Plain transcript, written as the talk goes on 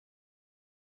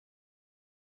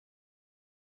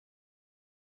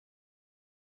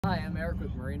I'm Eric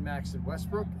with MarineMax in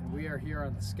Westbrook, and we are here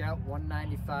on the Scout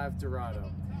 195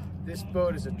 Dorado. This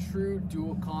boat is a true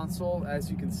dual console. As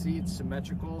you can see, it's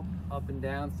symmetrical up and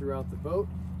down throughout the boat.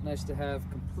 Nice to have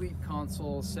complete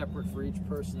consoles separate for each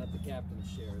person that the captain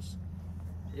shares.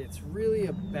 It's really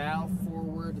a bow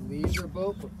forward leisure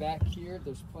boat, but back here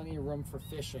there's plenty of room for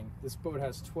fishing. This boat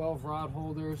has 12 rod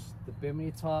holders, the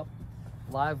bimini top,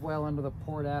 live well under the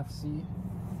port aft seat,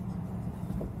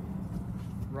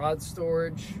 rod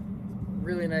storage,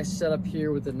 really nice setup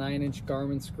here with the 9-inch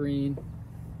Garmin screen,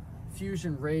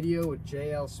 Fusion radio with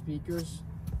JL speakers.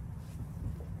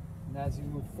 And as you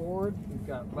move forward, we've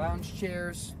got lounge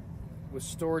chairs with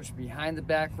storage behind the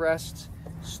backrest,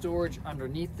 storage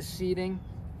underneath the seating,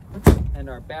 and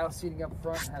our bow seating up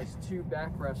front has two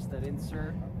backrests that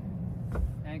insert,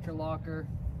 anchor locker,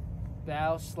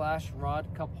 bow / rod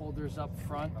cup holders up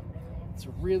front. It's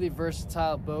a really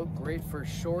versatile boat, great for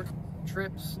short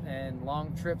trips and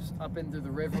long trips up into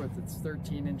the river with its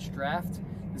 13-inch draft.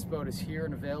 This boat is here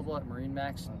and available at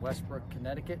MarineMax in Westbrook,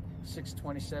 Connecticut,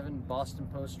 627 Boston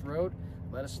Post Road.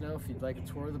 Let us know if you'd like a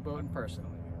tour of the boat in person.